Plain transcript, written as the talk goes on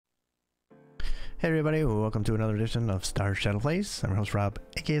Hey everybody, welcome to another edition of Star Shadow Plays. I'm your host Rob,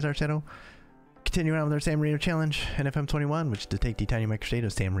 aka Star Shadow. Continuing on with our San Marino challenge, NFM21, which is to take the tiny microstate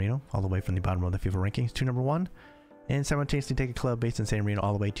of San Marino all the way from the bottom of the FIFA rankings to number 1, and simultaneously take a club based in San Marino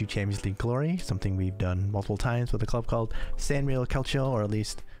all the way to Champions League glory, something we've done multiple times with a club called San Marino Calcio, or at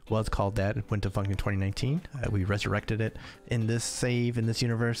least was called that. It went to function in 2019. We resurrected it in this save, in this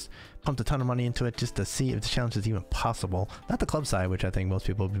universe, pumped a ton of money into it just to see if the challenge is even possible. Not the club side, which I think most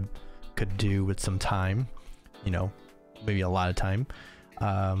people could do with some time, you know, maybe a lot of time,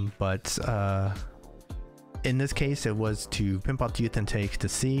 but in this case it was to pimp out the youth intake to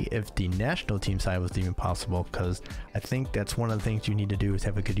see if the national team side was even possible, because I think that's one of the things you need to do is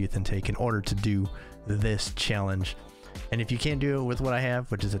have a good youth intake in order to do this challenge. And if you can't do it with what I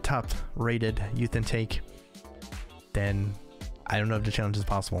have, which is a top rated youth intake, then I don't know if the challenge is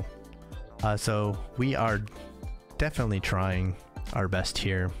possible. So we are definitely trying our best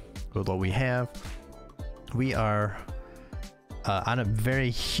here with what we have. We are on a very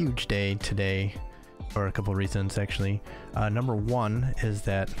huge day today for a couple of reasons, actually. Number one is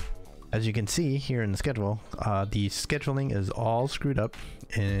that, as you can see here in the schedule, the scheduling is all screwed up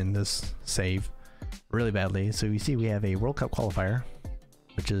in this save really badly. So you see we have a World Cup qualifier,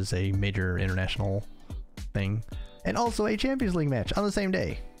 which is a major international thing, and also a Champions League match on the same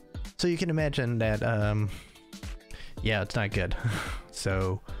day. So you can imagine that yeah, it's not good.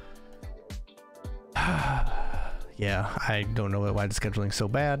 So yeah, I don't know why the scheduling's so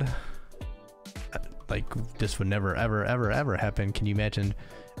bad. Like, this would never ever happen. Can you imagine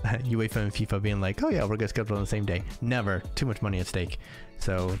UEFA and FIFA being like, oh yeah, we're gonna schedule on the same day? Never. Too much money at stake.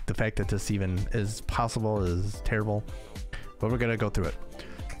 So the fact that this even is possible is terrible, but we're gonna go through it.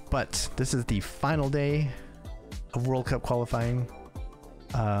 But this is the final day of World Cup qualifying.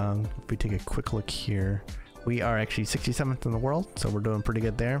 If we take a quick look here, we are actually 67th in the world, so we're doing pretty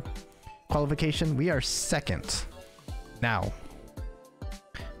good there. Qualification, we are second. Now,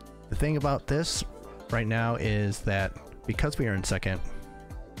 the thing about this right now is that because we are in second,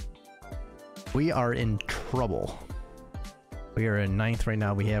 we are in trouble. We are in 9th right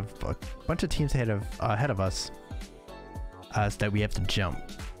now. We have a bunch of teams ahead of us that we have to jump.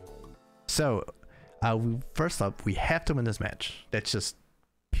 So first up, we have to win this match. That's just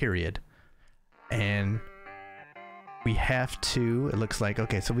period. And we have to, it looks like,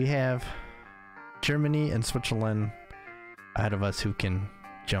 okay, so we have Germany and Switzerland ahead of us who can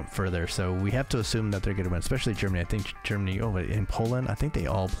jump further, so we have to assume that they're going to win, especially Germany. I think Germany, oh wait, in Poland, I think they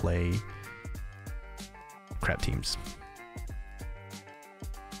all play crap teams.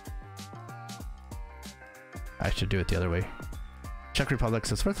 I should do it the other way. Czech Republic,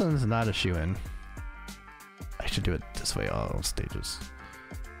 so Switzerland is not a shoe-in. I should do it this way, all stages.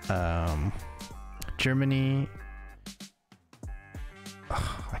 Germany,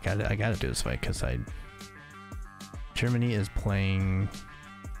 I gotta do this way because Germany is playing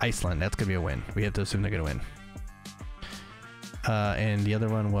Iceland. That's gonna be a win. We have to assume they're gonna win. And the other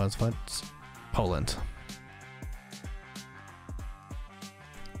one was what? Poland.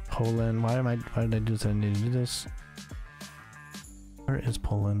 Poland. Why did I do this? I need to do this. Where is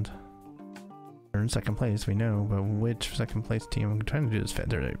Poland? They're in second place, we know, but which second place team? I'm trying to do this.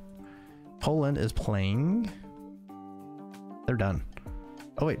 Poland is playing. They're done.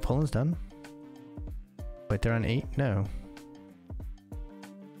 Oh wait, Poland's done? Wait, they're on 8? No.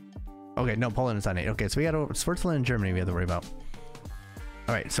 Okay, no, Poland is on 8. Okay, so we got Switzerland and Germany we have to worry about.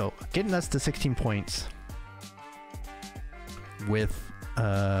 Alright, so getting us to 16 points with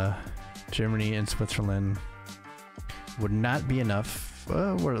Germany and Switzerland would not be enough.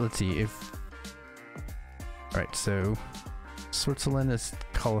 Let's see if... Alright, so Switzerland is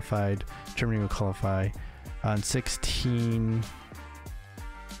qualified. Germany will qualify. On 16...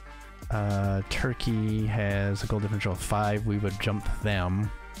 Turkey has a goal differential of 5. We would jump them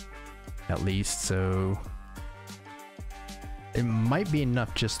at least, so it might be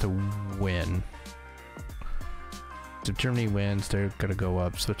enough just to win. So Germany wins, they're gonna go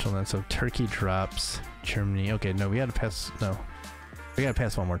up. Switzerland, so Turkey drops. Germany, okay, no, we gotta pass. No, we gotta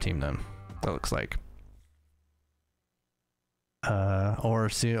pass one more team then. That looks like, or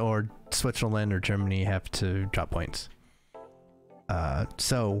Switzerland or Germany have to drop points.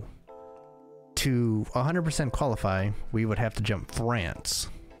 So to 100% qualify, we would have to jump France.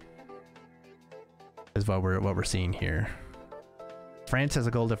 Is what we're seeing here. France has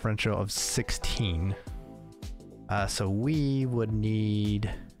a goal differential of 16. So we would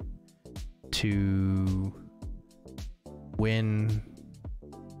need to win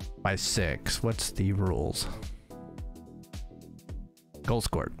by 6. What's the rules? Goal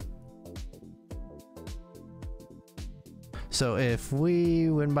scored. So if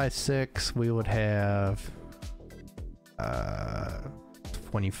we win by 6, we would have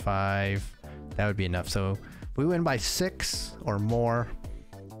 25. That would be enough. So if we win by 6 or more,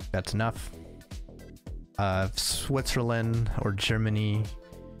 that's enough. Switzerland or Germany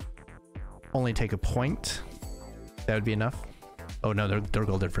only take a point. That would be enough. Oh no, their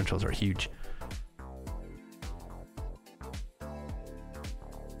goal differentials are huge.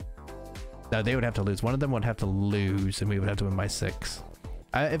 No, they would have to lose. One of them would have to lose, and we would have to win by 6.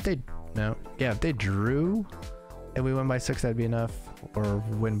 If they drew, and we win by 6, that'd be enough. Or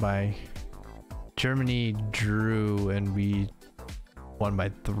win by Germany drew, and we won by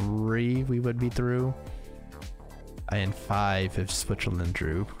 3, we would be through. And 5 if Switzerland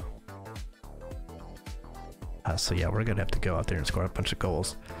drew. So yeah, we're gonna have to go out there and score a bunch of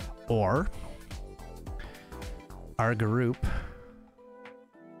goals. Or our group.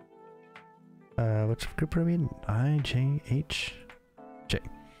 Which group are we in? I, J, H, J.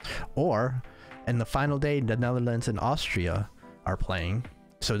 Or in the final day, the Netherlands and Austria are playing.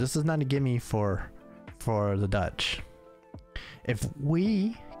 So this is not a gimme for the Dutch. If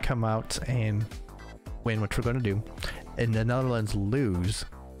we come out and win, which we're going to do, and the Netherlands lose,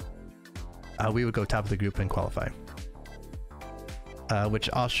 we would go top of the group and qualify. Which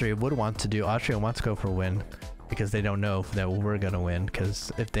Austria would want to do. Austria wants to go for a win because they don't know that we're going to win.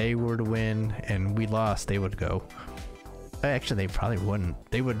 Because if they were to win and we lost, they would go. Actually, they probably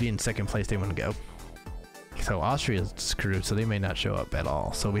wouldn't. They would be in second place. They wouldn't go. So Austria is screwed, so they may not show up at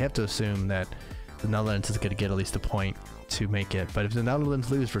all. So we have to assume that the Netherlands is going to get at least a point to make it. But if the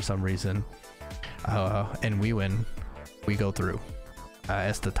Netherlands lose for some reason, and we win, we go through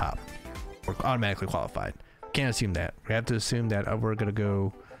as the top. We're automatically qualified. Can't assume that. We have to assume that we're going to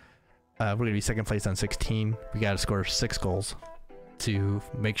go, we're going to be second place on 16. We got to score 6 goals to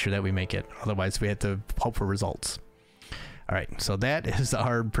make sure that we make it. Otherwise, we have to hope for results. All right, so that is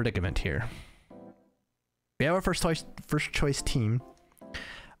our predicament here. We have our first choice team,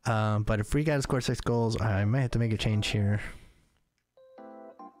 but if we got to score 6 goals, I might have to make a change here.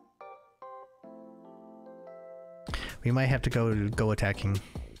 We might have to go attacking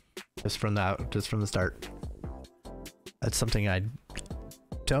just from the start. That's something I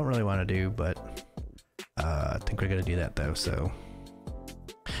don't really want to do, but I think we're gonna do that though. So,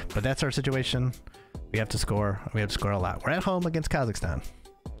 but that's our situation. We have to score. We have to score a lot. We're at home against Kazakhstan.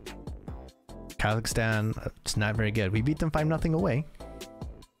 Kazakhstan, it's not very good. We beat them 5-0 away,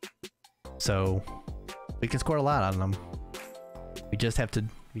 so we can score a lot on them. We just have to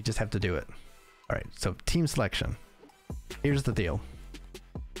do it. All right. So team selection. Here's the deal.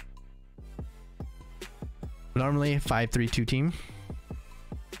 Normally 5-3-2 team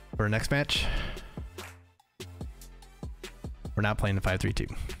for our next match. We're not playing the 5-3-2.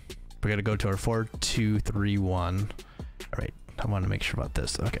 We're gonna go to our 4-2-3-1. All right, I want to make sure about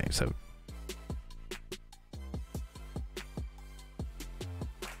this. Okay, so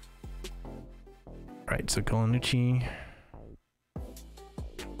all right, so Golanucci.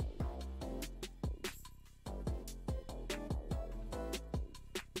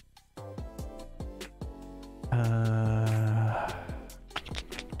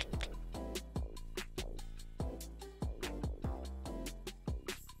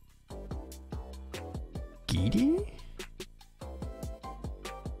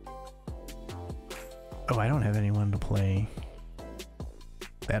 Oh, I don't have anyone to play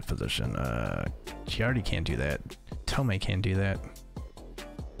that position. Giardi can't do that. Tome can't do that.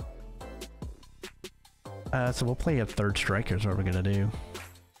 So we'll play a third striker is what we're gonna do.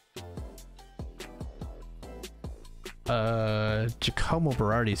 Giacomo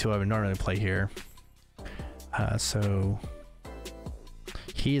Berardi is who I would normally play here. So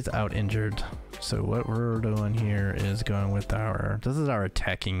he is out injured. So what we're doing here is going with this is our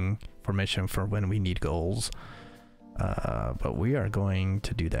attacking formation for when we need goals. But we are going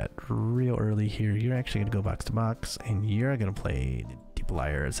to do that real early here. You're actually gonna go box to box, and you're gonna play the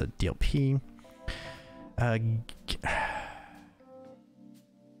Depolayer as a DLP.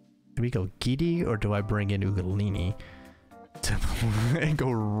 Do we go Gidi or do I bring in Ugolini to and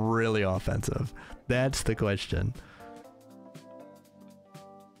go really offensive? That's the question.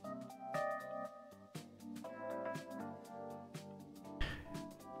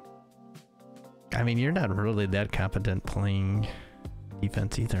 I mean, you're not really that competent playing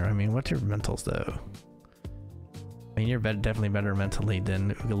defense either. I mean, what's your mentals though? I mean, you're definitely better mentally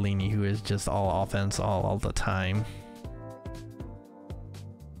than Ugolini, who is just all offense all the time.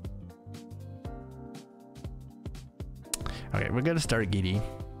 Okay, we're gonna start Gidi.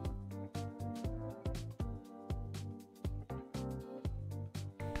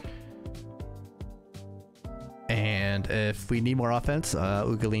 And if we need more offense,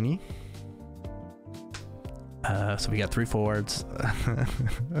 Ugolini. So we got 3 forwards.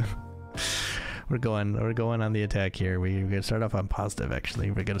 we're going on the attack here. We're gonna start off on positive.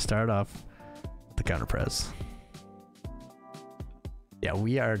 Actually, we're gonna start off with the counter press. Yeah,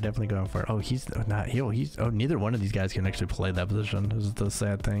 we are definitely going for it. Oh, he's not. He's neither one of these guys can actually play that position. This is the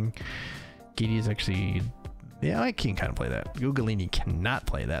sad thing. Gidi is actually, yeah, I can kind of play that. Ugolini cannot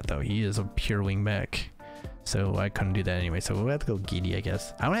play that though. He is a pure wing back. So I couldn't do that anyway. So we'll have to go Gidi, I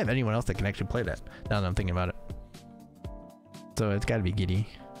guess. I don't have anyone else that can actually play that. Now that I'm thinking about it. So it's got to be Gidi.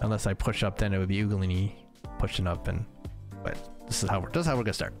 Unless I push up, then it would be Ugolini pushing up. But this is how we're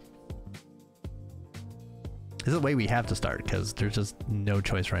gonna start. This is the way we have to start because there's just no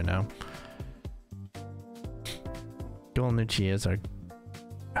choice right now. Golnucci is our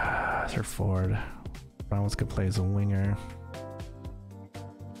forward. Ramos could play as a winger.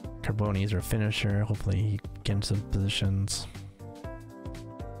 Carboni is our finisher. Hopefully he gets some positions.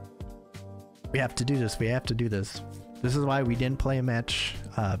 We have to do this. We have to do this. This is why we didn't play a match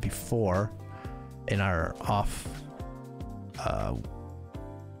before in our off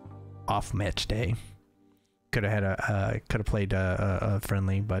match day. Could have played a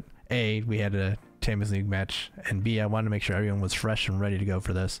friendly, but A, we had a Champions League match, and B, I wanted to make sure everyone was fresh and ready to go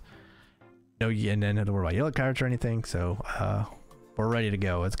for this. No, and then had to worry about yellow cards or anything, so we're ready to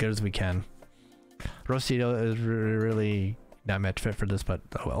go as good as we can. Rosito is really not match fit for this, but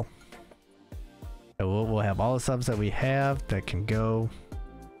oh well. So we'll have all the subs that we have that can go,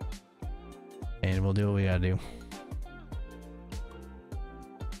 and we'll do what we gotta do.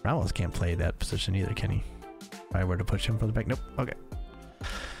 Ramos can't play that position either, can he? If I were to push him for the back, nope. Okay.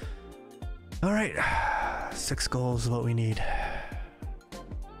 All right, 6 goals is what we need.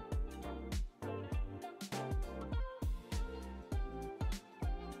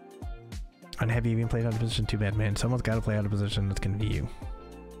 And have you even played out of position? Too bad, man. Someone's got to play out of position. That's gonna be you.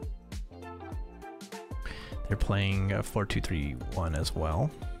 They're playing 4-2-3-1 as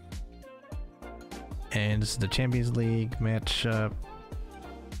well. And this is the Champions League matchup.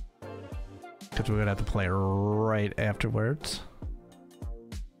 Because we're gonna have to play right afterwards.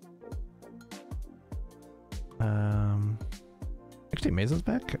 Actually, Mesa's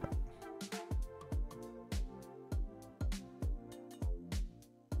back.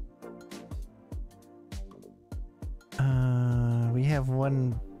 We have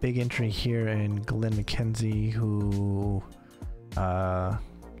one big entry here in Glenn McKenzie who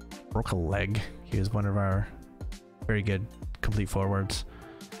broke a leg. He was one of our very good complete forwards.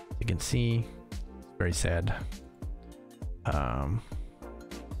 You can see, very sad. But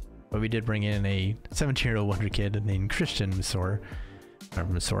we did bring in a 17-year-old wonder kid named Christian Masor, or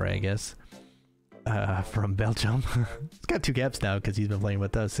Masore, I guess, from Belgium. He's got 2 caps now because he's been playing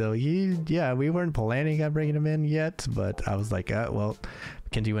with us. So yeah, we weren't planning on bringing him in yet, but I was like, well,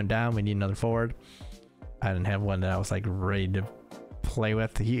 McKenzie went down. We need another forward. I didn't have one that I was like ready to play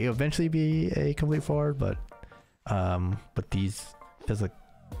with. He'll eventually be a complete forward, but with these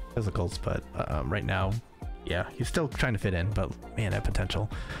physicals, but right now, yeah, he's still trying to fit in, but man, that potential.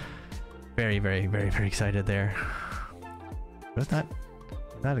 Very, very, very, very excited there. But it's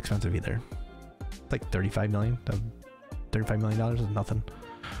not expensive either. It's like $35 million. $35 million is nothing,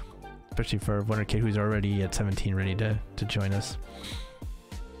 especially for a wonder kid who's already at 17 ready to join us.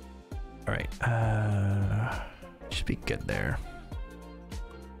 All right, should be good there.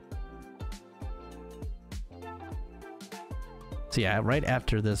 So yeah, right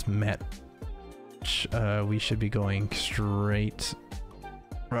after this match, we should be going straight.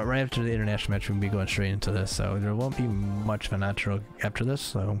 Right after the international match, we'll be going straight into this. So there won't be much of an outro after this.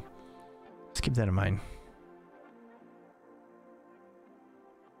 So let's keep that in mind.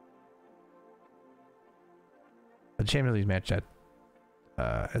 The Champions League match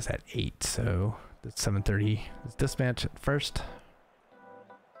is at 8, so it's 7:30. Is this match at first?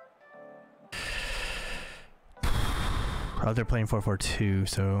 Oh, they're playing 4-4-2,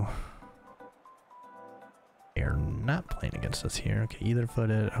 so they're not playing against us here. Okay, either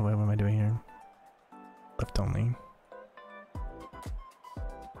footed. Oh, what am I doing here? Left only.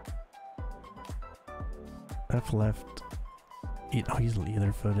 Left. Oh, he's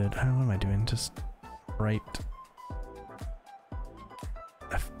either footed. What am I doing? Just right.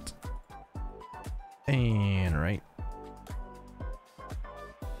 Left. And right.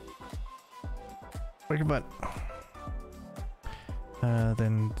 Work your butt.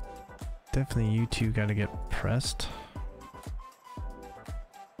 Then definitely you two gotta get pressed.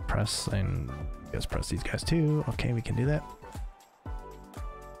 Press, and I guess press these guys too. Okay, we can do that.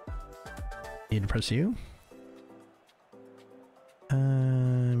 Need to press you. I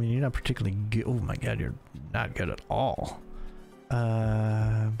mean, you're not particularly good. Oh my god, you're not good at all.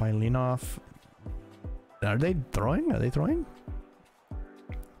 By Linov. Are they throwing? Are they throwing?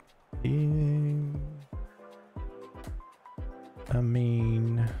 I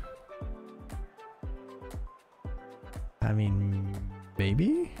mean,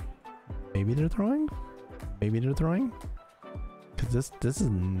 maybe they're throwing. Maybe they're throwing. Cause this is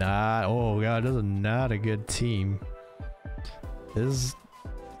not. Oh god, this is not a good team. This,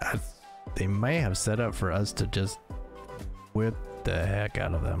 they may have set up for us to just whip the heck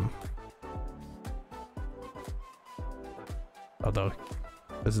out of them. Although,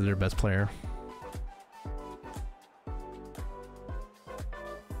 this is their best player.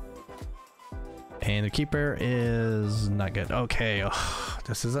 And the keeper is not good. Okay, oh,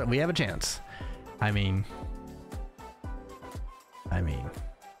 this is it. We have a chance. I mean,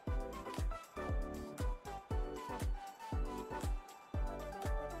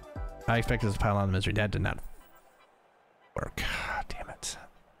 I expected us to pile on the misery. That did not work. Damn it.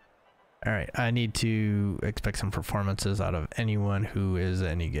 Alright, I need to expect some performances out of anyone who is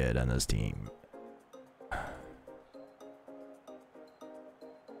any good on this team.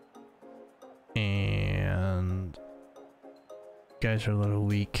 And guys are a little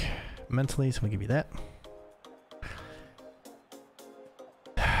weak mentally, so I'm gonna give you that.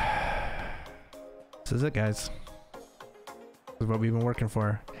 This is it, guys. This is what we've been working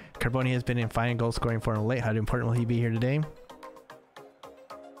for. Carboni has been in fine goal scoring for him late. How important will he be here today?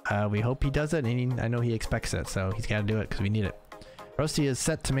 We hope he does it, and I know he expects it, so he's got to do it because we need it. Rosti is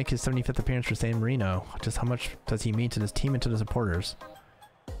set to make his 75th appearance for San Marino. Just how much does he mean to this team and to the supporters?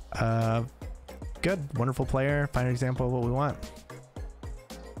 Good, wonderful player. Fine example of what we want.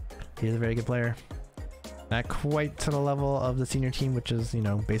 He's a very good player. Not quite to the level of the senior team, which is, you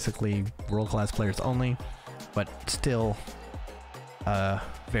know, basically world-class players only, but still a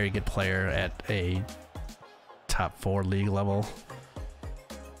very good player at a top 4 league level.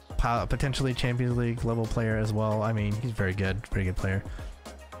 Potentially Champions League level player as well. I mean, he's very good player.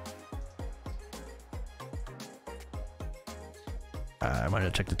 I might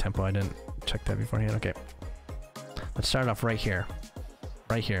have checked the tempo. I didn't check that beforehand. Okay. Let's start off right here.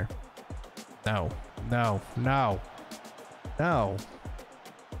 Right here. No. No. No. No.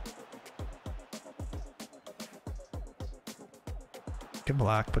 Good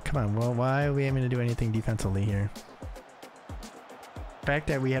block, but come on. Well, why are we aiming to do anything defensively here? The fact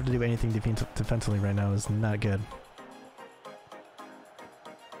that we have to do anything defensively right now is not good.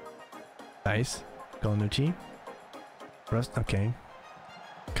 Nice. Golanucci. Rust. Okay.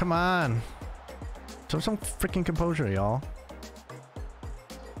 Come on. Show some freaking composure, y'all.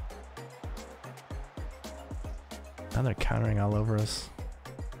 Now they're countering all over us.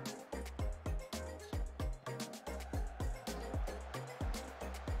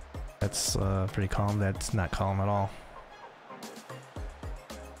 That's pretty calm. That's not calm at all.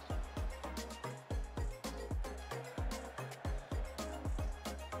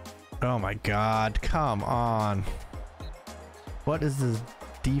 Oh my god, come on. What is this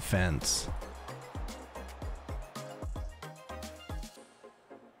defense?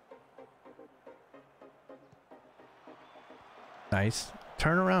 Nice.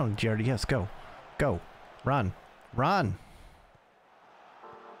 Turn around, Giardi. Yes, go. Go. Run. Run!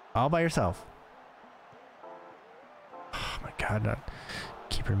 All by yourself. Oh my god.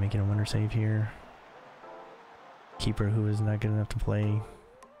 Keeper making a wonder save here. Keeper who is not good enough to play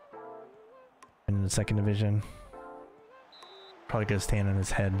in the second division. Probably gonna stand on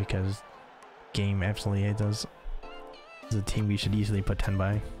his head because game absolutely hates us. This is a team we should easily put 10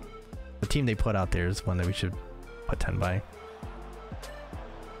 by. The team they put out there is one that we should put 10 by.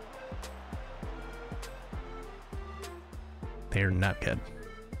 They're not good.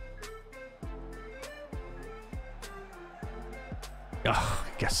 Oh,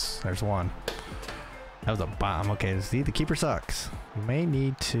 yes, there's one. That was a bomb. Okay, see, the keeper sucks. We may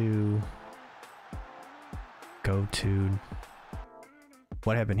need to go to...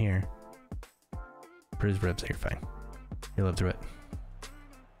 What happened here? Bruised ribs. You're fine. You lived through it.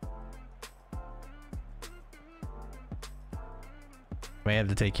 May have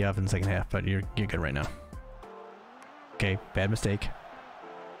to take you off in the second half, but you're good right now. Okay, bad mistake.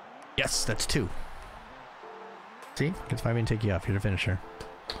 Yes, that's 2. See? That's why we didn't take you off. You're the finisher.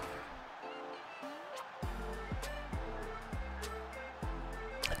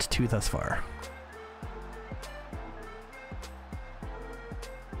 That's 2 thus far.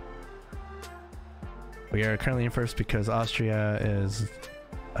 We are currently in first because Austria is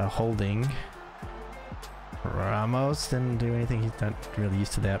holding. Ramos didn't do anything. He's not really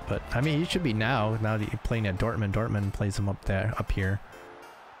used to that, but I mean, he should be now. Now that you're playing at Dortmund, Dortmund plays him up here,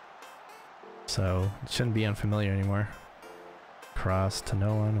 so it shouldn't be unfamiliar anymore. Cross to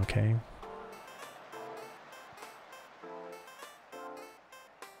no one, okay.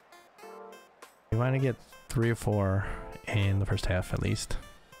 We want to get 3 or 4 in the first half at least.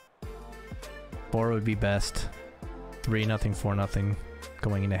 4 would be best. 3-0, 4-0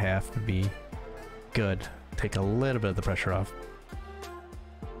 going into half would be good. Take a little bit of the pressure off.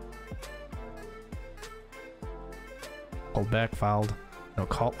 Pulled back, fouled. No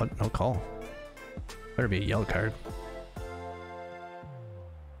call. What? No call. Better be a yellow card.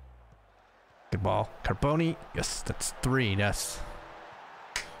 Good ball. Carboni. Yes, that's 3. Yes.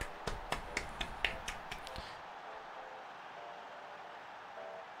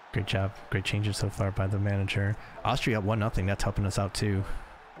 Great job. Great changes so far by the manager. Austria up 1-0. That's helping us out too.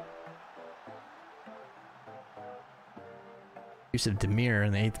 Use of Demir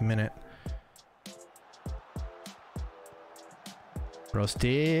in the 8th minute.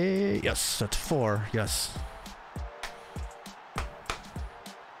 Rosti. Yes, that's 4. Yes.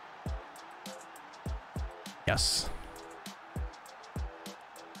 Yes.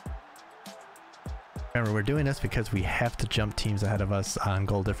 Remember, we're doing this because we have to jump teams ahead of us on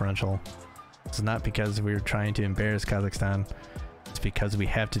goal differential. It's not because we're trying to embarrass Kazakhstan. It's because we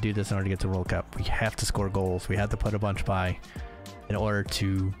have to do this in order to get to the World Cup. We have to score goals. We have to put a bunch by in order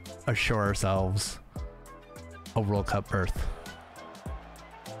to assure ourselves a World Cup berth.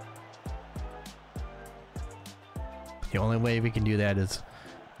 The only way we can do that is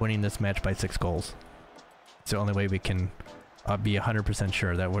winning this match by 6 goals. It's the only way we can be 100%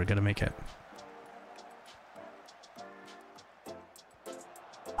 sure that we're going to make it.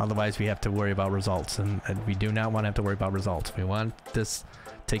 Otherwise, we have to worry about results, and we do not want to have to worry about results. We want this,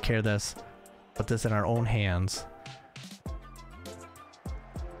 take care of this, put this in our own hands.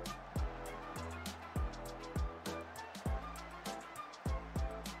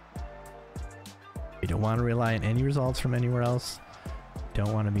 We don't want to rely on any results from anywhere else. We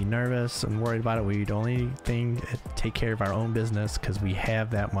don't want to be nervous and worried about it. We'd only thing take care of our own business because we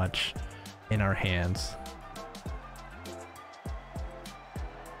have that much in our hands.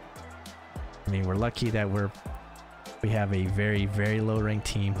 I mean, we're lucky that we have a very, very low ranked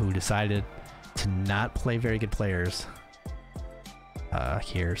team who decided to not play very good players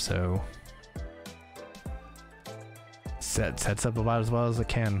here, so sets up about as well as it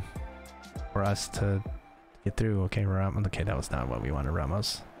can for us to get through. Okay, Ramos. Okay, that was not what we wanted,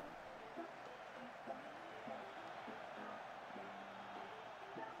 Ramos.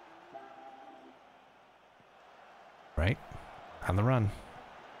 Right, on the run.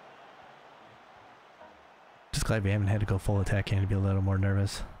 Just glad we haven't had to go full attack and to be a little more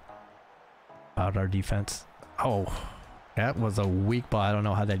nervous about our defense. Oh, that was a weak ball. I don't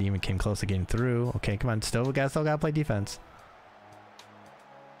know how that even came close to getting through. Okay, come on. Still gotta play defense.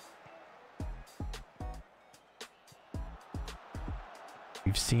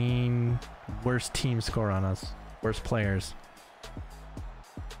 We've seen worse teams score on us. Worse players.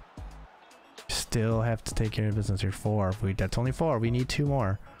 Still have to take care of business here. 4. That's only 4. We need 2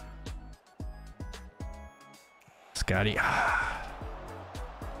 more. Scotty. We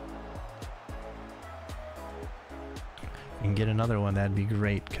can get another one, that'd be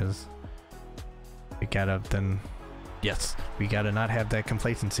great, because we gotta then, yes, we gotta not have that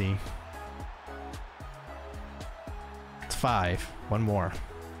complacency. It's 5. 1 more.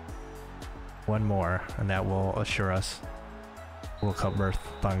 1 more, and that will assure us World Cup berth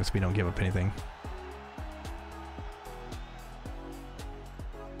as long as we don't give up anything.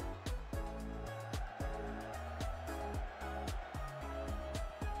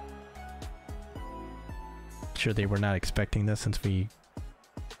 Sure they were not expecting this since we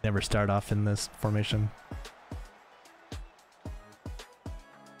never start off in this formation.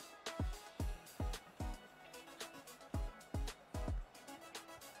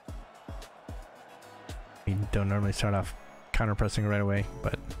 We don't normally start off counter pressing right away,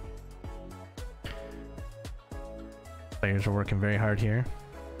 but players are working very hard here.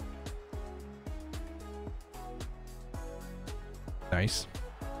 Nice.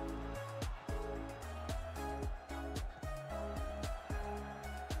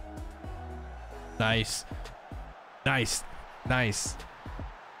 Nice. Nice. Nice.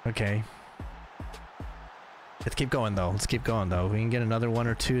 Okay. Let's keep going though. Let's keep going though. If we can get another 1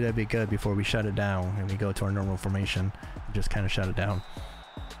 or 2, that'd be good before we shut it down and we go to our normal formation and just kind of shut it down.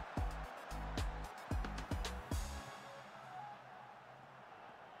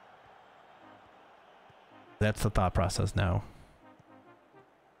 That's the thought process now.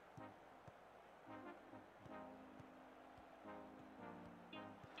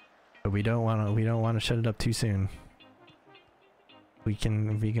 But we don't want to shut it up too soon. We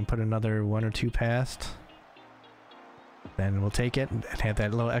can put another 1 or 2 past. then we'll take it and have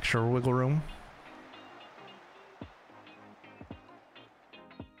that little extra wiggle room.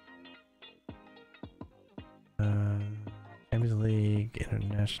 Champions League,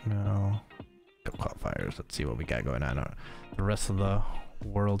 International, qualifiers. Let's see what we got going on the rest of the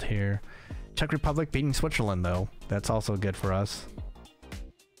world here. Czech Republic beating Switzerland, though. That's also good for us.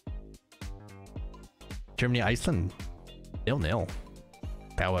 Germany, Iceland, 0-0.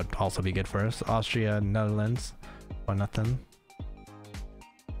 That would also be good for us. Austria, Netherlands, 1-0.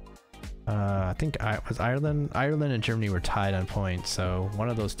 I think was Ireland and Germany were tied on points, so one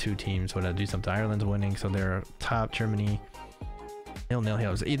of those two teams would have to do something. Ireland's winning, so they're top. Germany,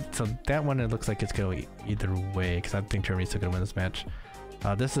 0-0. So that one, it looks like it's going either way, because I think Germany's still going to win this match.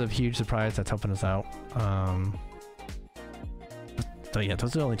 This is a huge surprise that's helping us out. So yeah,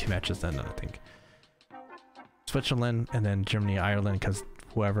 those are the only two matches then, I think. Switzerland and then Germany, Ireland, because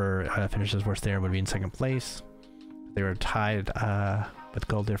whoever finishes worst there would be in second place. They were tied with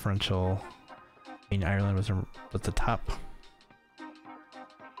goal differential. I mean, Ireland was the top.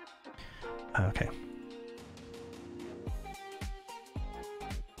 Okay.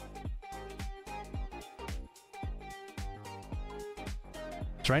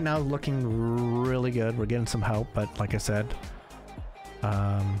 So right now, looking really good. We're getting some help, but like I said,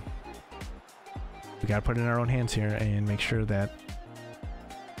 we gotta put it in our own hands here and make sure that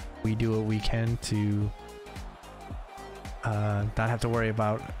we do what we can to not have to worry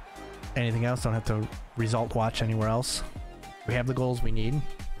about anything else. Don't have to result watch anywhere else. We have the goals we need.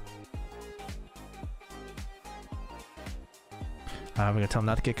 We're gonna tell them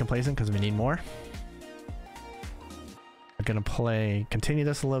not to get complacent because we need more. We're gonna continue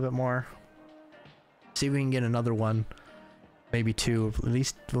this a little bit more. See if we can get another one, maybe two. At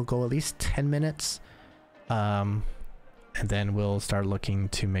least we'll go at least 10 minutes, and then we'll start looking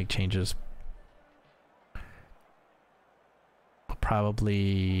to make changes. We'll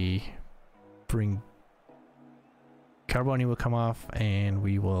probably bring Carboni will come off, and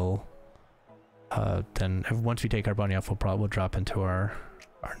we will then once we take Carboni off, we'll drop into our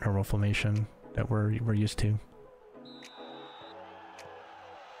normal formation that we're used to.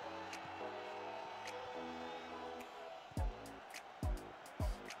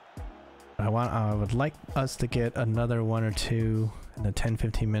 I would like us to get another one or two in the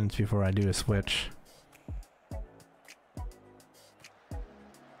 10-15 minutes before I do a switch.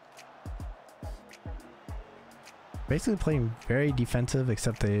 Basically playing very defensive,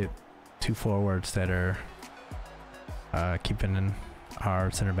 except the two forwards that are keeping in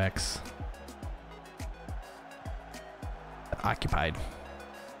our center backs occupied.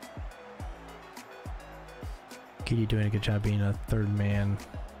 Kitty doing a good job being a third man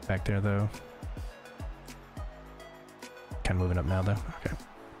back there, though. Kind of moving up now, though. Okay.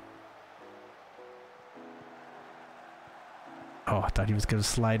 Oh, I thought he was going to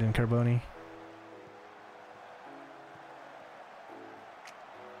slide in Carboni.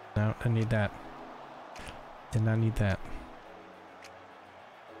 No, didn't need that. Did not need that.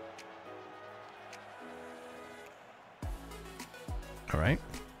 All right.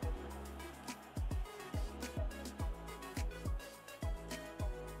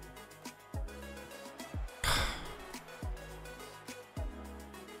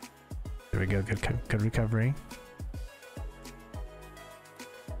 There we go. Good recovery.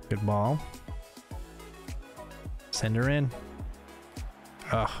 Good ball. Send her in.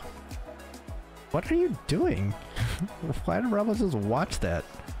 Ugh. What are you doing? Why did Ramos just watch that?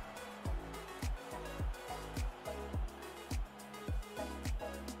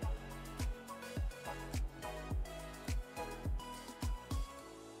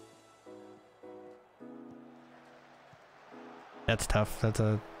 That's tough. That's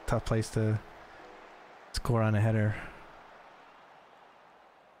a tough place to score on a header.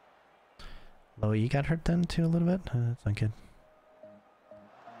 Lowy got hurt then too a little bit? That's not good.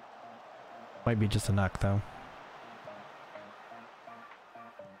 Might be just a knock though.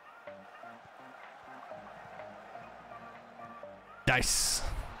 Nice!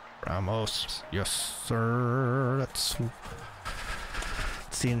 Ramos. Yes, sir. That's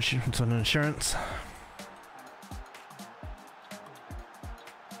the insurance on insurance.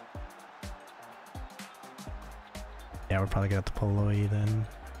 Yeah, we're probably gonna have to pull Lowy then.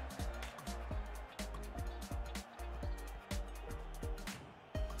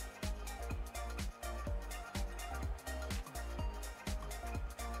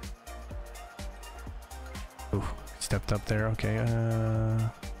 Ooh, stepped up there. Okay.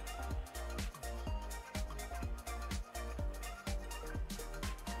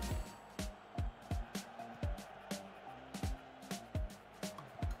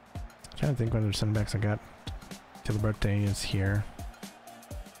 Trying to think what other center backs I got. to the birthday is here.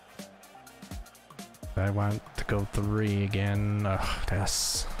 I want to go 3 again. Ugh,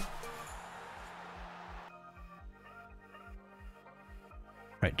 yes.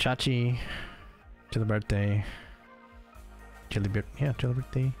 Right, Chachi to the birthday. Chili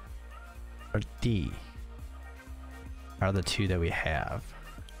birthday. Or D are the 2 that we have.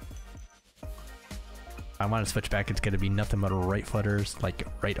 I want to switch back. It's going to be nothing but right footers, like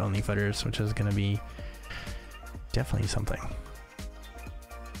right only footers, which is going to be definitely something.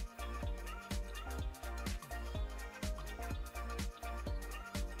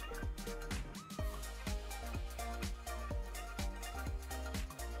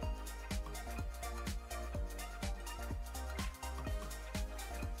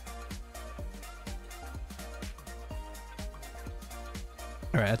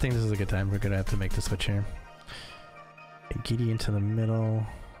 Alright, I think this is a good time. We're gonna have to make the switch here. Giddy into the middle.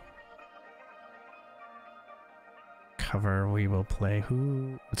 Cover, we will play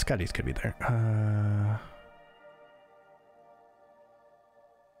who? Scotty's could be there.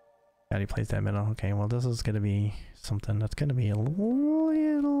 Scotty plays that middle. Okay, well this is gonna be something that's gonna be a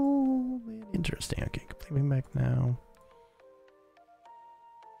little bit interesting. Okay, complete back now.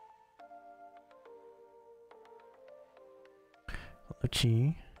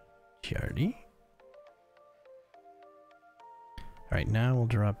 Chiardi. Alright, now we'll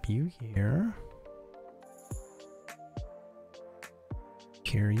drop you here.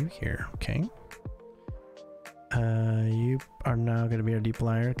 You here, okay. You are now gonna be our deep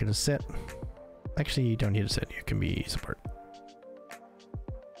flyer, gonna sit. Actually, you don't need to sit, you can be support.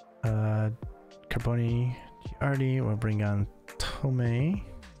 Carboni, Chiardi, we'll bring on Tomei.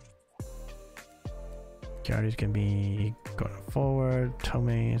 Chiardi's gonna be going forward.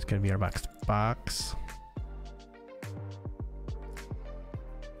 Tomei is gonna be our box.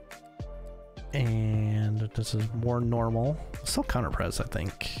 And this is more normal. Still counter press, I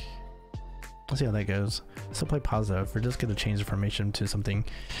think. Let's see how that goes. Still play positive. We're just gonna change the formation to something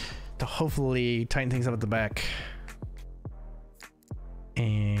to hopefully tighten things up at the back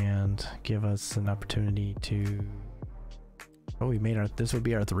and give us an opportunity to. Oh, we made our. This would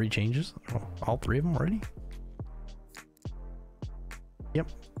be our 3 changes. Oh, all 3 of them already. Yep.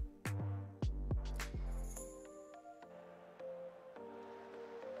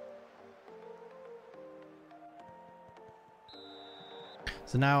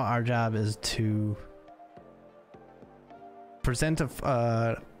 So now our job is to present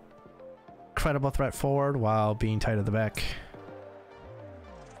a credible threat forward while being tight at the back.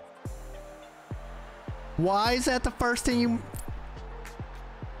 Why is that the first thing you...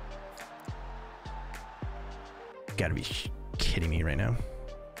 Gotta be kidding me right now.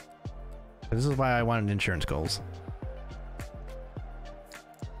 This is why I wanted insurance goals.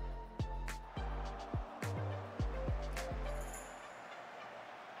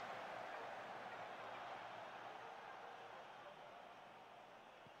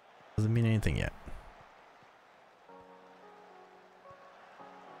 Doesn't mean anything yet.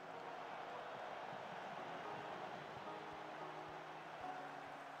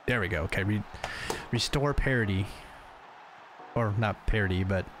 There we go. Okay, restore parity. Or not parity,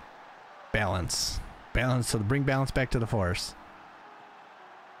 but balance. Balance, so bring balance back to the force.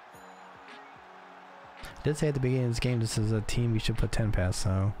 I did say at the beginning of this game this is a team we should put 10 past,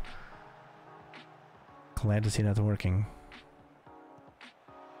 so glad to see that's working.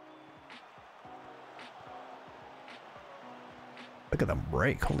 Look at the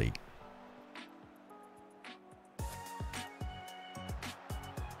break, holy.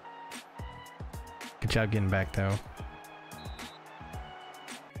 Good job getting back though.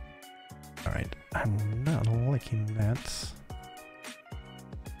 Alright, I'm not liking that.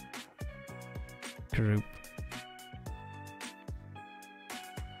 Group.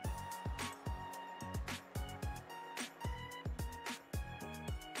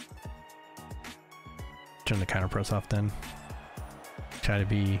 Turn the counter press off then. Try to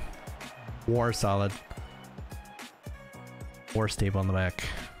be war solid. War stable on the back.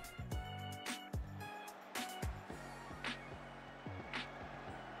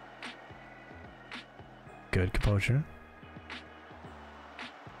 Good composure.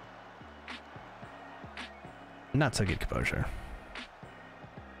 Not so good composure.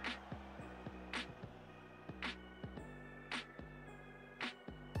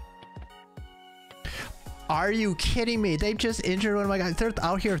 Are you kidding me? They've just injured one of my guys. They're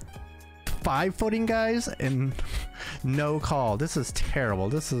out here 5-footing guys and no call. This is terrible.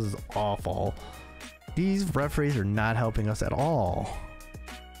 This is awful. These referees are not helping us at all.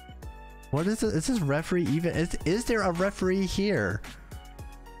 What is this? Is this referee even? Is there a referee here?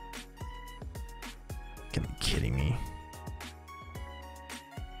 Can be kidding me.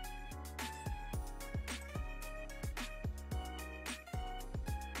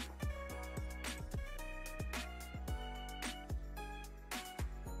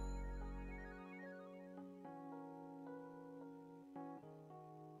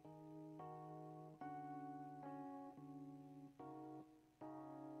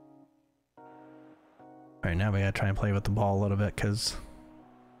 Alright, now we gotta try and play with the ball a little bit because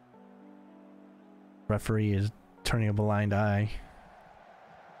referee is turning a blind eye.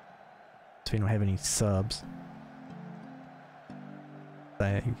 So we don't have any subs.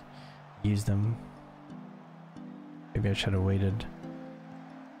 I used them. Maybe I should have waited.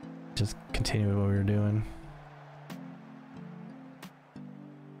 Just continue with what we were doing.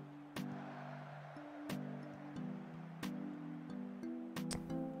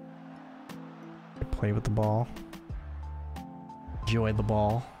 Play with the ball. Enjoy the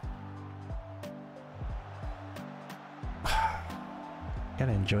ball.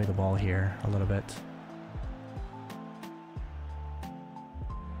 Gotta enjoy the ball here a little bit.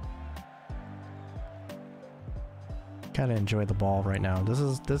 Gotta enjoy the ball right now.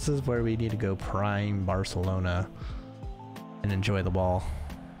 This is where we need to go prime Barcelona and enjoy the ball.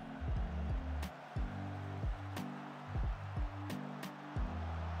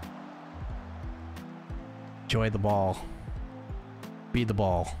 Enjoy the ball. Be the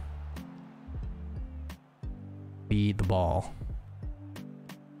ball. Be the ball.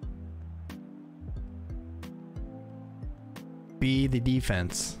 Be the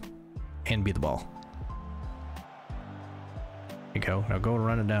defense and be the ball. There you go. Now go and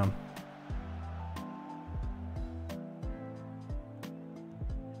run it down.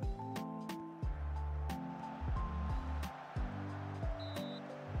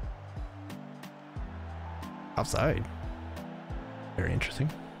 Outside. Very interesting.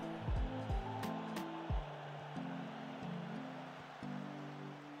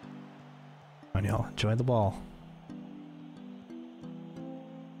 Come on, y'all. Enjoy the ball.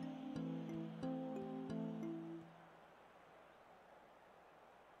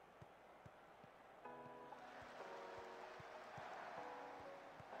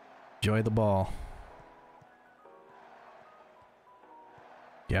 Enjoy the ball.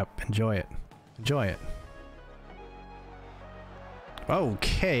 Yep, enjoy it. Enjoy it.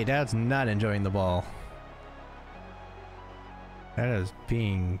 Okay, that's not enjoying the ball. That is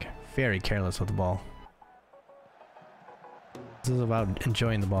being very careless with the ball. This is about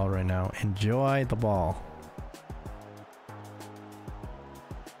enjoying the ball right now. Enjoy the ball.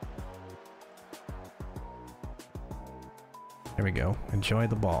 There we go. Enjoy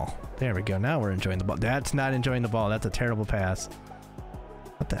the ball. There we go. Now we're enjoying the ball. That's not enjoying the ball. That's a terrible pass.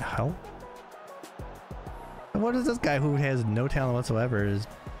 What the hell? What is this guy who has no talent whatsoever is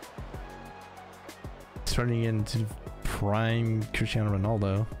turning into prime Cristiano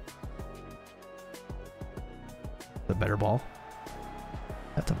Ronaldo? The better ball.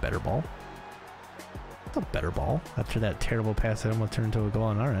 That's a better ball. That's a better ball. After that terrible pass that almost turned into a goal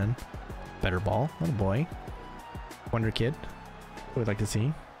on our end. Better ball. What a boy. Wonder Kid. What would like to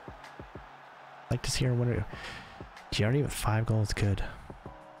see? Like to see her wonder. She already with 5 goals. Good.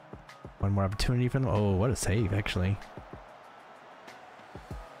 One more opportunity for them. Oh, what a save, actually.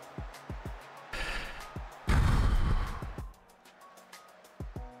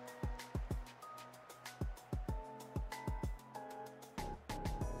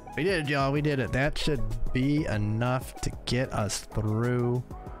 We did it, y'all. We did it. That should be enough to get us through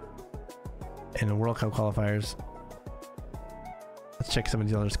in the World Cup qualifiers. Let's check some of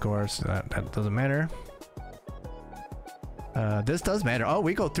the other scores. That doesn't matter. This does matter. Oh,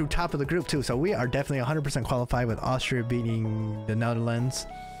 we go through top of the group too, so we are definitely 100% qualified with Austria beating the Netherlands.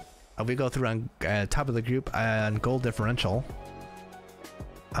 We go through on top of the group on goal differential.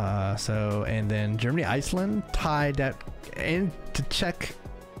 And then Germany, Iceland tied that, and to Czech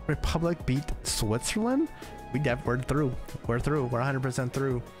Republic beat Switzerland. We're through. We're through. We're 100%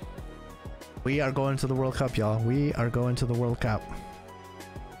 through. We are going to the World Cup, y'all. We are going to the World Cup.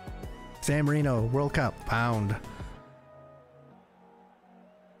 San Marino, World Cup, bound.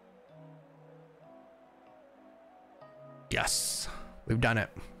 Yes, we've done it.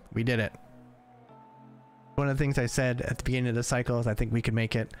 We did it. One of the things I said at the beginning of the cycle is I think we could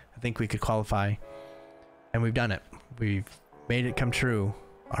make it. I think we could qualify. And we've done it. We've made it come true.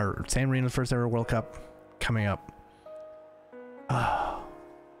 Our San Marino's first ever World Cup coming up. Oh.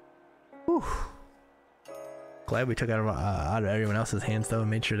 Whew. Glad we took it out of everyone else's hands though and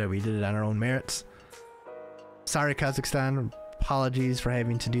made sure that we did it on our own merits. Sorry, Kazakhstan. Apologies for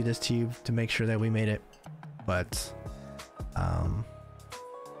having to do this to you to make sure that we made it. But I'm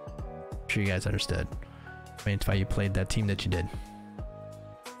sure you guys understood. I mean, it's why you played that team that you did.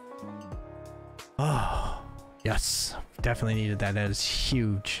 Oh, yes. Definitely needed that. That is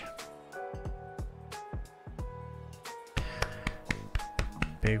huge.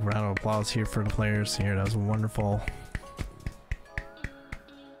 Big round of applause here for the players here. That was wonderful.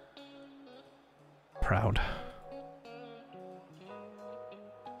 Proud.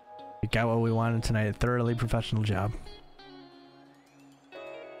 We got what we wanted tonight. A thoroughly professional job.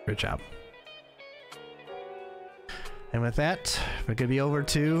 Good job. And with that, we're gonna be over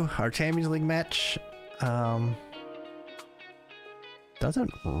to our Champions League match.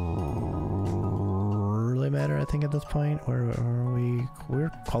 Doesn't really matter, I think, at this point.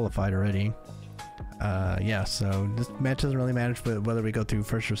 We're qualified already. Yeah, so this match doesn't really matter, but whether we go through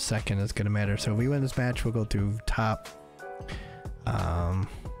first or second is gonna matter. So if we win this match, we'll go through top.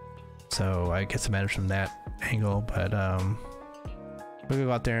 So I guess it matters from that angle, but we'll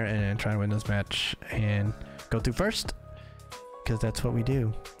go out there and try and win this match and go through first, because that's what we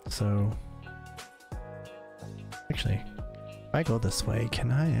do. So actually, if I go this way,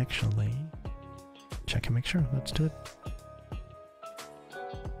 can I actually check and make sure? Let's do it.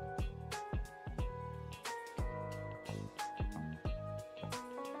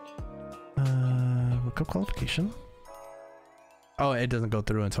 Look up qualification. Oh, it doesn't go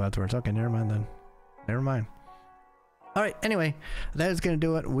through until afterwards. Okay, never mind then. Never mind. All right, anyway, that is going to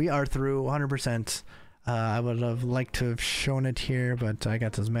do it. We are through 100%. I would have liked to have shown it here, but I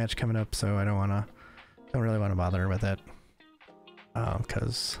got this match coming up, so I don't really want to bother with it.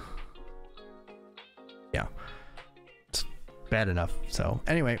 Because, yeah, it's bad enough. So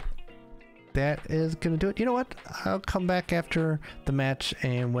anyway, that is going to do it. You know what? I'll come back after the match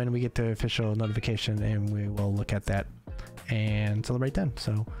and when we get the official notification, and we will look at that and celebrate then.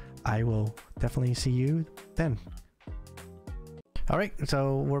 So I will definitely see you then. All right,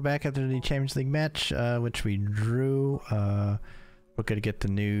 so we're back after the Champions League match, which we drew. We're going to get the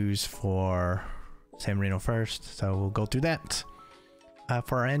news for San Marino first, so we'll go through that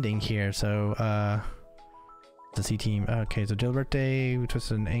for our ending here. So the C team. Okay, so Jill birthday, we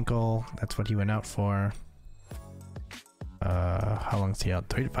twisted an ankle. That's what he went out for. How long is he out?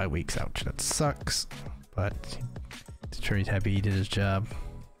 3 to 5 weeks. Ouch, that sucks. But I'm sure he's happy he did his job.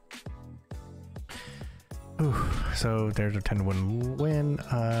 Ooh, so there's a 10-1 win.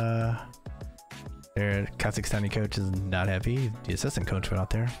 Their Kazakhstani coach is not happy. The assistant coach went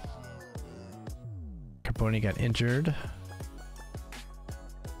out there. Carboni got injured.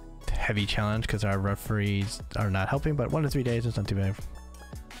 Heavy challenge because our referees are not helping, but 1 to 3 days is not too bad.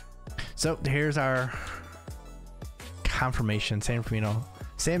 So here's our confirmation. San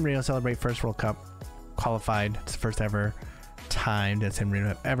Marino celebrate first World Cup qualified. It's the first ever time that San Marino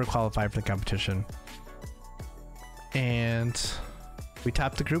have ever qualified for the competition. And we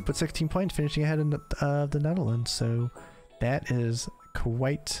topped the group with 16 points, finishing ahead of the Netherlands. So that is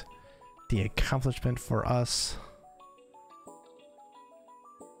quite the accomplishment for us.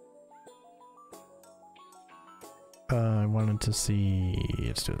 I wanted to see.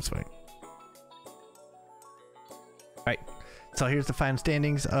 Let's do it this way. Alright, so here's the final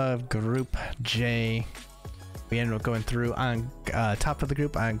standings of Group J. We ended up going through on top of the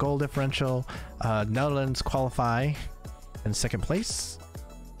group on goal differential. Netherlands qualify in second place.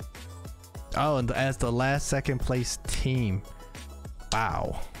 Oh, and as the last second place team.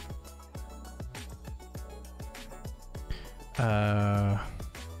 Wow.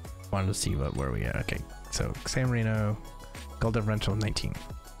 Wanted to see where we at. Okay, so San Marino, goal differential 19.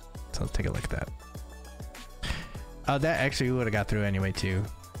 So let's take a look at that. That actually would have got through anyway too.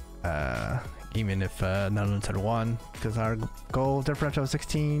 Even if Netherlands had won, because our goal differential was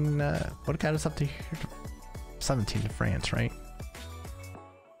 16, would have got us up to here, 17 to France, right?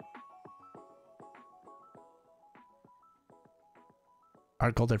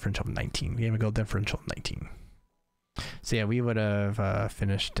 Our goal differential of 19. We have a goal differential of 19. So yeah, we would have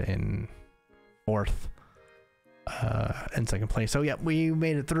finished in 4th and 2nd place. So yeah, we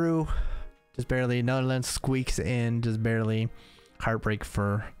made it through, just barely. Netherlands squeaks in, just barely. Heartbreak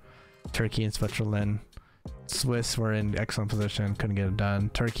for Turkey and Switzerland. Swiss were in excellent position, couldn't get it done.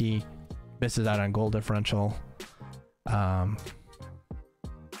 Turkey misses out on goal differential. Yeah,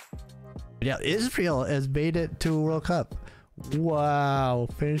 Israel has made it to a World Cup. Wow,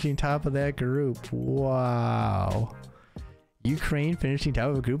 finishing top of that group. Wow. Ukraine finishing top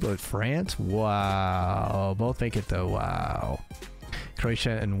of a group with France. Wow, both make it though. Wow.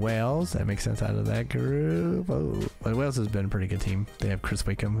 Croatia and Wales, that makes sense out of that group. Oh, well, Wales has been a pretty good team. They have Chris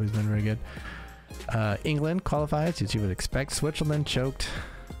Wickham, who's been very good. England qualifies, as you would expect. Switzerland choked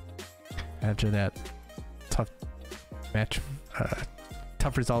after that tough match,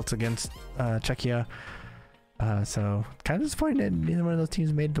 tough results against Czechia. So kind of disappointed neither one of those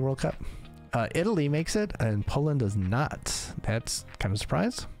teams made the World Cup. Italy makes it and Poland does not. That's kind of a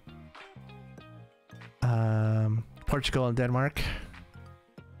surprise. Portugal and Denmark.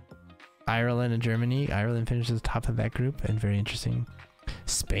 Ireland and Germany. Ireland finishes top of that group, and very interesting.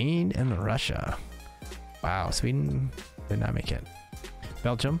 Spain and Russia. Wow, Sweden did not make it.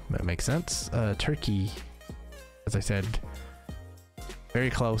 Belgium, that makes sense. Turkey, as I said, very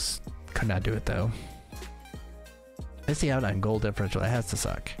close. Could not do it though. Missing out on goal differential. That has to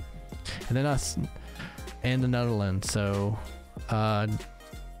suck. And then us and the Netherlands. So,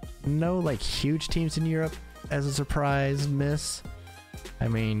 no like huge teams in Europe as a surprise miss. I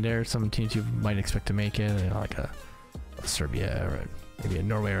mean, there are some teams you might expect to make it, you know, like a Serbia or maybe a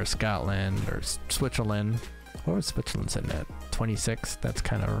Norway or a Scotland or Switzerland. What was Switzerland sitting at? 26. That's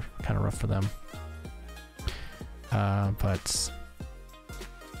kind of rough for them. But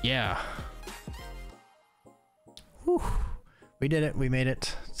yeah, whew. We did it. We made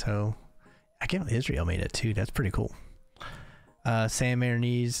it. So I can't believe Israel made it too. That's pretty cool. San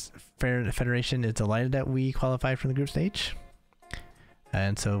Marino Federation is delighted that we qualified from the group stage.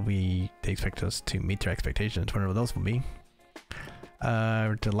 And so they expect us to meet their expectations, whatever those will be.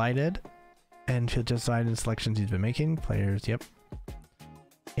 We're delighted. And he'll just decide in selections he's been making. Players, yep.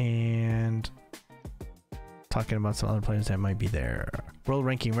 And talking about some other players that might be there. World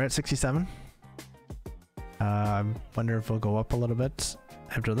ranking, we're at 67. I wonder if we'll go up a little bit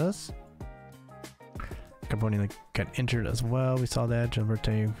after this. Carboni got injured as well. We saw that.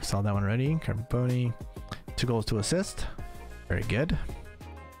 Gilberto, we saw that one already. Carboni, 2 goals, 2 assists. Very good.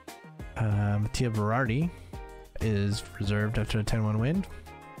 Mattia Berardi is reserved after a 10-1 win.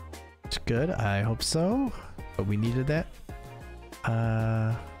 It's good. I hope so. But we needed that.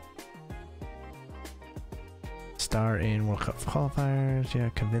 Star in World Cup qualifiers. Yeah,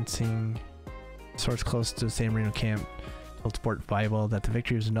 convincing. Source close to the San Marino camp told Sport Bible that the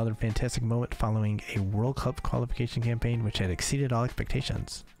victory was another fantastic moment following a World Cup qualification campaign which had exceeded all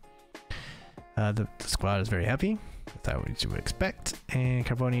expectations. The squad is very happy. That's what you would expect. And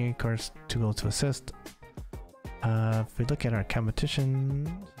Carboni, of course, 2 goals, 2 assists. If we look at our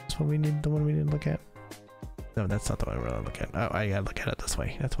competition, that's what we need. The one we need to look at. No, that's not the one I really look at. Oh, I gotta look at it this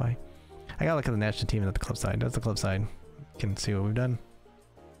way. That's why. I gotta look at the national team and at the club side. That's the club side. You can see what we've done.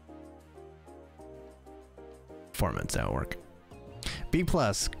 Performance, that'll work. B+.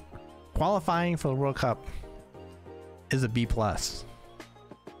 Qualifying for the World Cup is a B+.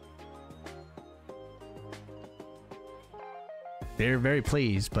 They're very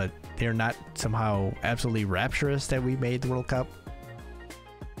pleased, but they're not somehow absolutely rapturous that we made the World Cup.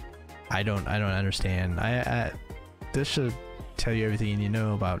 I don't understand. This should tell you everything you need to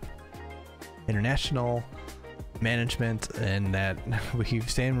know about international management, and that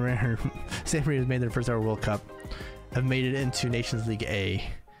San Marino has made their first ever World Cup, have made it into Nations League A,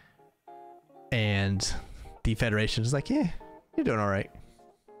 and the federation is like, yeah, you're doing all right.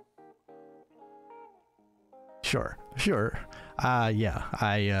 Sure. Yeah,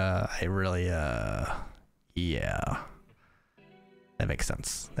 I really, yeah. That makes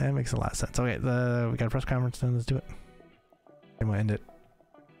sense. That makes a lot of sense. Okay, we got a press conference, then let's do it. And we'll end it.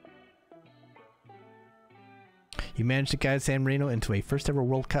 You managed to guide San Marino into a first ever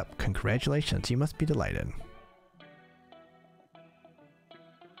World Cup. Congratulations, you must be delighted.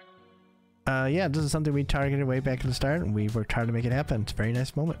 Yeah, this is something we targeted way back at the start, and we worked hard to make it happen. It's a very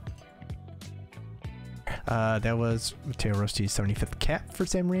nice moment. That was Matteo Rosti's 75th cap for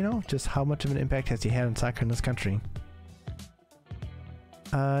San Marino. Just how much of an impact has he had on soccer in this country?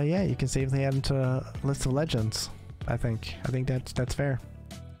 Yeah, you can safely add him to a list of legends. I think that's fair.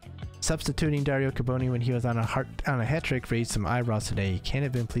 Substituting Dario Carboni when he was on a hat trick raised some eyebrows today. He can't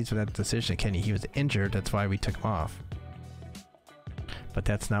have been pleased with that decision, can he? He was injured, that's why we took him off. But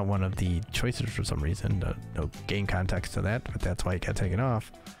that's not one of the choices for some reason. No game context to that, but that's why he got taken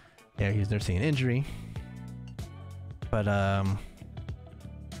off. Yeah, he's nursing an injury. But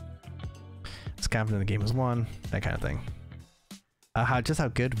it's confident the game was won, that kind of thing. Just how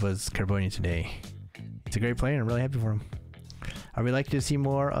good was Carboni today? He's a great player and I'm really happy for him. Are we likely to see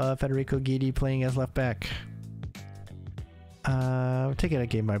more of Federico Guidi playing as left back? We're taking a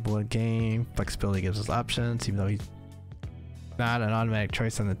game by bullet game. Flexibility gives us options, even though he's not an automatic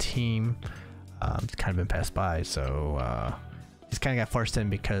choice on the team. It's kind of been passed by, so he's kind of got forced in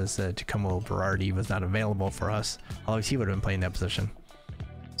because Giacomo Berardi was not available for us. Otherwise, he would have been playing that position.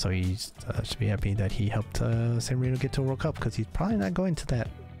 So he should be happy that he helped San Marino get to a World Cup, because he's probably not going to the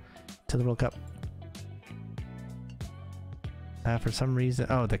World Cup. For some reason,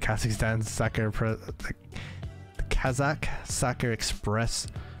 oh, the Kazakhstan soccer the Kazakh Soccer Express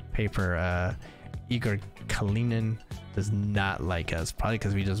paper, Igor Kalinin does not like us, probably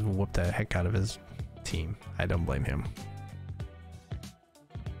because we just whooped the heck out of his team. I don't blame him.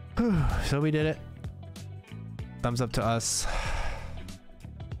 So we did it. Thumbs up to us.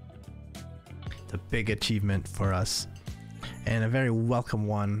 It's a big achievement for us and a very welcome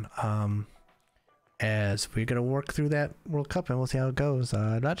one. as we're gonna work through that World Cup and we'll see how it goes.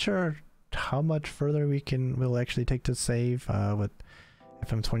 Not sure how much further we'll actually take to save with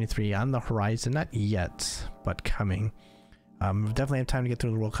FM23 on the horizon. Not yet, but coming. Definitely have time to get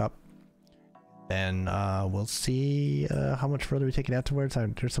through the World Cup. Then we'll see how much further we take it afterwards.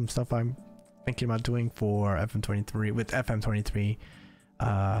 There's some stuff I'm thinking about doing for FM23 with FM23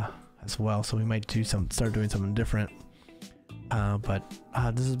 as well, so we might start doing something different. But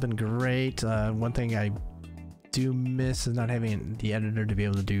this has been great. One thing I do miss is not having the editor to be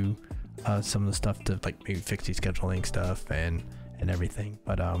able to do some of the stuff to like maybe fix the scheduling stuff and everything.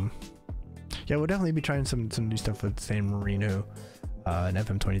 But yeah, we'll definitely be trying some new stuff with San Marino and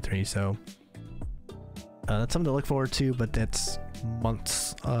FM23. So that's something to look forward to, but that's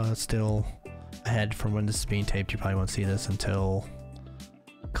months still ahead from when this is being taped. You probably won't see this until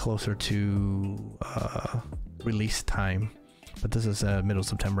closer to release time. But this is middle of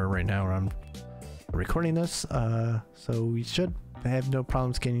September right now where I'm recording this, so we should have no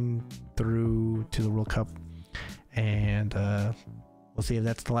problems getting through to the World Cup, and we'll see if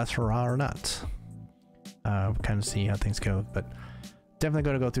that's the last hurrah or not. Kind of see how things go, but definitely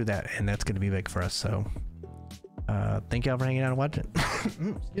going to go through that, and that's going to be big for us. So thank y'all for hanging out and watching.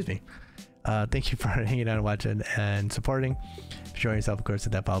 Excuse me. Thank you for hanging out and watching and supporting. Enjoy yourself, of course,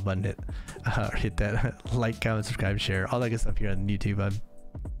 hit that follow button, hit that like, comment, subscribe, share, all that good stuff here on YouTube. I'm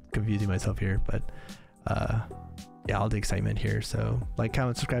confusing myself here, but yeah, all the excitement here. So like,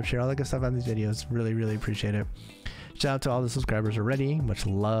 comment, subscribe, share, all that good stuff on these videos. Really appreciate it. Shout out to all the subscribers already. Much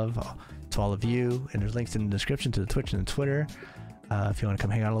love to all of you, and there's links in the description to the Twitch and the Twitter if you want to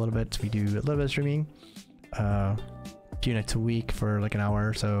come hang out a little bit. We do a little bit of streaming a few nights a week for like an hour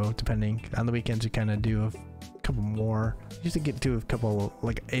or so, depending. On the weekends we kind of do a couple more. Used to get to a couple,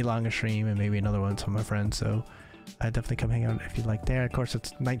 like a longer stream and maybe another one with some of my friends. So definitely come hang out if you'd like there. Of course,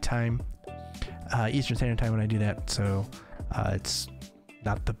 it's nighttime, Eastern Standard Time when I do that, so it's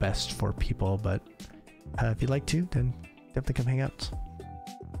not the best for people, but if you'd like to, then definitely come hang out.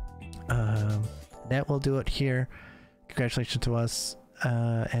 That will do it here. Congratulations to us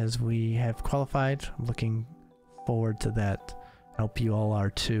as we have qualified. I'm looking forward to that. I hope you all are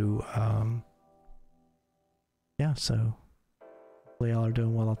too. Yeah, so hopefully y'all are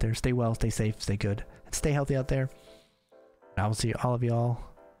doing well out there. Stay well, stay safe, stay good, and stay healthy out there. I will see all of y'all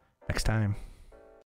next time.